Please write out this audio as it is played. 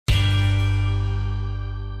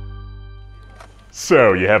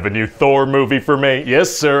So, you have a new Thor movie for me? Yes,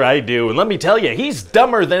 sir, I do. And let me tell you, he's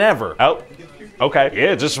dumber than ever. Oh, okay.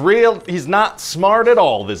 Yeah, just real. He's not smart at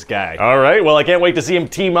all, this guy. All right, well, I can't wait to see him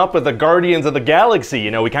team up with the Guardians of the Galaxy. You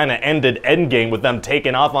know, we kind of ended Endgame with them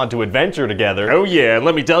taking off onto adventure together. Oh, yeah, and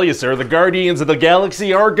let me tell you, sir, the Guardians of the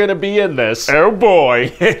Galaxy are gonna be in this. Oh,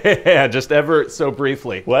 boy. Yeah, just ever so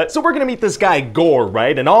briefly. What? So we're gonna meet this guy, Gorr,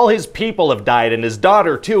 right? And all his people have died, and his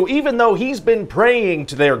daughter, too, even though he's been praying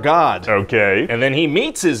to their god. Okay. And then he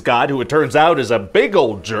meets his god, who it turns out is a big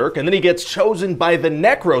old jerk, and then he gets chosen by the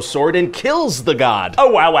Necro Sword and kills the god. Oh,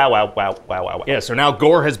 wow, wow, wow, wow, wow, wow. Yeah, so now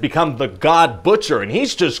Gorr has become the God Butcher, and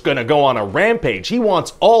he's just gonna go on a rampage. He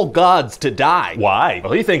wants all gods to die. Why?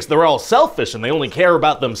 Well, he thinks they're all selfish and they only care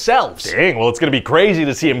about themselves. Dang, well, it's gonna be crazy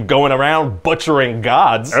to see him going around butchering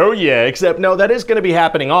gods. Oh yeah, except no, that is gonna be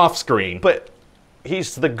happening off screen. But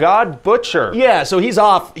he's the God Butcher. Yeah, so he's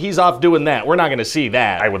off doing that. We're not gonna see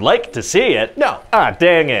that. I would like to see it. No. Ah,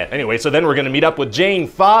 dang it. Anyway, so then we're gonna meet up with Jane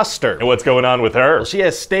Foster. And what's going on with her? Well, she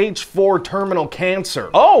has stage 4 terminal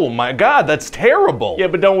cancer. Oh my god, that's terrible. Yeah,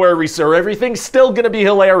 but don't worry, sir. Everything's still gonna be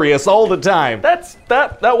hilarious all the time.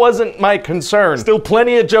 That wasn't my concern. Still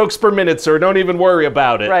plenty of jokes per minute, sir. Don't even worry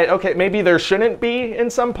about it. Right, okay, maybe there shouldn't be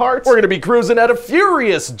in some parts? We're gonna be cruising at a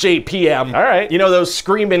furious JPM. All right. You know those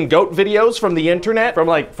screaming goat videos from the internet? From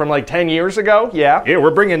like 10 years ago? Yeah. Yeah,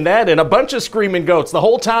 we're bringing that and a bunch of screaming goats the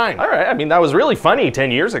whole time. All right, I mean, that was really funny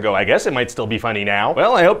 10 years ago. I guess it might still be funny now.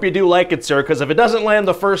 Well, I hope you do like it, sir, because if it doesn't land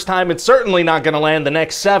the first time, it's certainly not gonna land the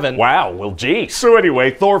next 7. Wow, well, geez. So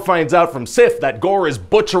anyway, Thor finds out from Sif that Gorr is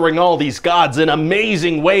butchering all these gods in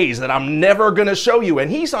amazing ways that I'm never gonna show you,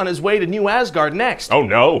 and he's on his way to New Asgard next. Oh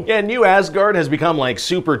no. Yeah, New Asgard has become like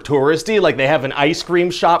super touristy. Like they have an ice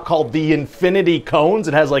cream shop called the Infinity Cones.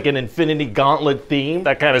 It has like an Infinity Gauntlet theme.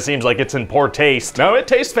 That kind of seems like it's in poor taste. No, it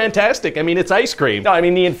tastes fantastic. I mean, it's ice cream. No, I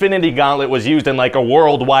mean, the Infinity Gauntlet was used in like a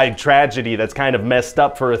worldwide tragedy that's kind of messed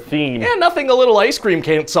up for a theme. Yeah, nothing a little ice cream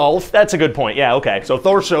can't solve. That's a good point. Yeah, okay. So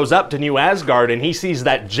Thor shows up to New Asgard and he sees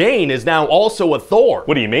that Jane is now also a Thor.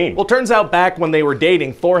 What do you mean? Well, turns out back when they were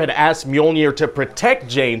dating, Thor had asked Mjolnir to protect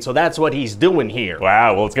Jane, so that's what he's doing here.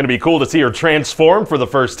 Wow, well, it's gonna be cool to see her transform for the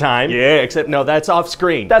first time. Yeah, except no, that's off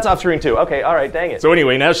screen. That's off screen too. Okay, all right, dang it. So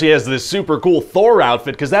anyway, now she has this super cool Thor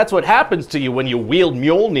outfit, because that's what happens to you when you wield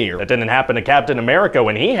Mjolnir. That didn't happen to Captain America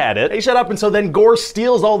when he had it. Hey, shut up. And so then Gorr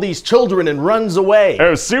steals all these children and runs away.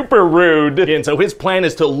 Oh, super rude. And so his plan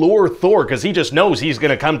is to lure Thor, because he just knows he's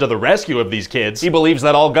gonna come to the rescue of these kids. He believes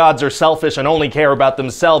that all gods are selfish and only care about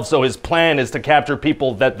themselves, so his plan is to capture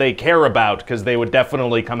people that they care about, because they would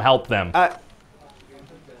definitely come help them.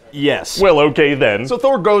 Yes. Well, okay then. So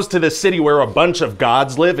Thor goes to the city where a bunch of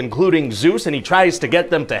gods live, including Zeus, and he tries to get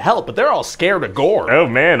them to help, but they're all scared of Gorr. Oh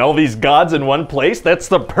man, all these gods in one place? That's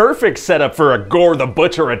the perfect setup for a Gorr the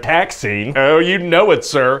Butcher attack scene. Oh, you know it,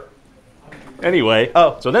 sir. Anyway,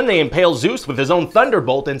 so then they impale Zeus with his own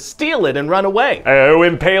thunderbolt and steal it and run away. Oh,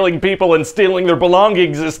 impaling people and stealing their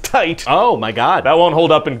belongings is tight. Oh my god. That won't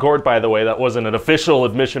hold up in court, by the way. That wasn't an official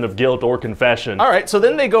admission of guilt or confession. Alright, so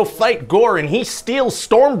then they go fight Gorr and he steals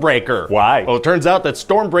Stormbreaker. Why? Well, it turns out that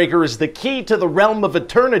Stormbreaker is the key to the realm of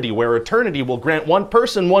eternity, where eternity will grant one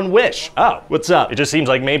person one wish. Oh, what's up? It just seems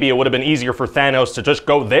like maybe it would have been easier for Thanos to just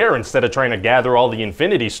go there instead of trying to gather all the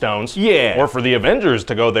Infinity Stones. Yeah. Or for the Avengers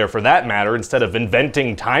to go there for that matter, instead of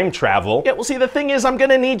inventing time travel. Yeah, well, see, the thing is, I'm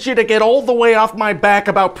gonna need you to get all the way off my back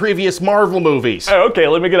about previous Marvel movies. Oh, okay,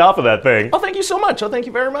 let me get off of that thing. Oh, thank you so much. Oh, thank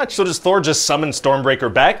you very much. So does Thor just summon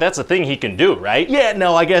Stormbreaker back? That's a thing he can do, right? Yeah,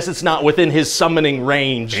 no, I guess it's not within his summoning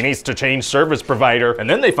range. He needs to change service provider. And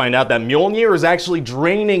then they find out that Mjolnir is actually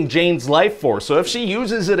draining Jane's life force, so if she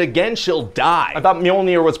uses it again, she'll die. I thought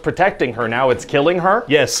Mjolnir was protecting her, now it's killing her?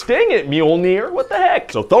 Yes. Dang it, Mjolnir, what the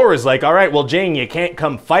heck? So Thor is like, alright, well, Jane, you can't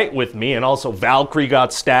come fight with me, and also Valkyrie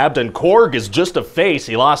got stabbed, and Korg is just a face,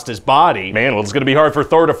 he lost his body. Man, well, it's gonna be hard for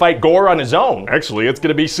Thor to fight Gorr on his own. Actually, it's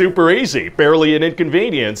gonna be super easy, barely an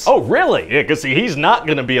inconvenience. Oh, really? Yeah, cause see, he's not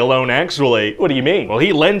gonna be alone, actually. What do you mean? Well,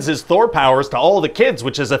 he lends his Thor powers to all the kids,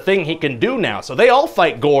 which is a thing he can do now, so they all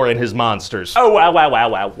fight Gorr and his monsters. Oh, wow, wow, wow,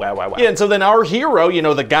 wow, wow, wow, wow. Yeah, and so then our hero, you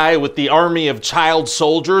know, the guy with the army of child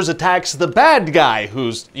soldiers, attacks the bad guy,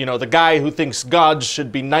 who's, you know, the guy who thinks gods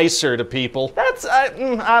should be nicer to people. That's, I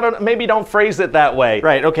don't know, maybe don't phrase it that way.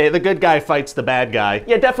 Right, okay, the good guy fights the bad guy.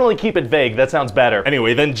 Yeah, definitely keep it vague. That sounds better.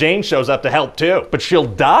 Anyway, then Jane shows up to help too. But she'll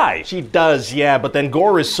die. She does, yeah, but then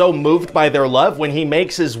Gorr is so moved by their love, when he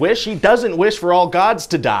makes his wish, he doesn't wish for all gods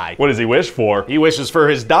to die. What does he wish for? He wishes for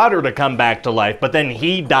his daughter to come back to life, but then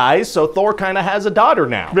he dies, so Thor kinda has a daughter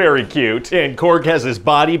now. Very cute. And Korg has his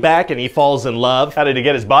body back and he falls in love. How did he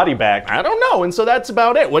get his body back? I don't know, and so that's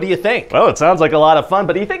about it. What do you think? Well, it sounds like a lot of fun,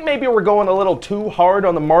 but do you think maybe we're going a little too hard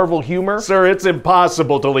on the Marvel humor? Sir, it's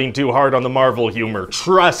impossible to lean too hard on the Marvel humor.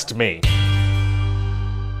 Trust me.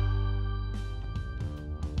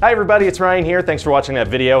 Hi everybody, it's Ryan here. Thanks for watching that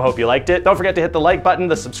video. Hope you liked it. Don't forget to hit the like button,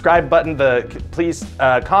 the subscribe button, please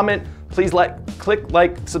comment, please click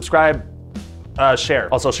like, subscribe, share.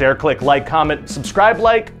 Also share, click, like, comment, subscribe,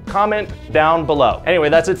 like, comment down below. Anyway,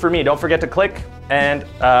 that's it for me. Don't forget to click and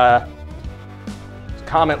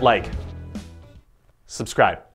comment, like, subscribe.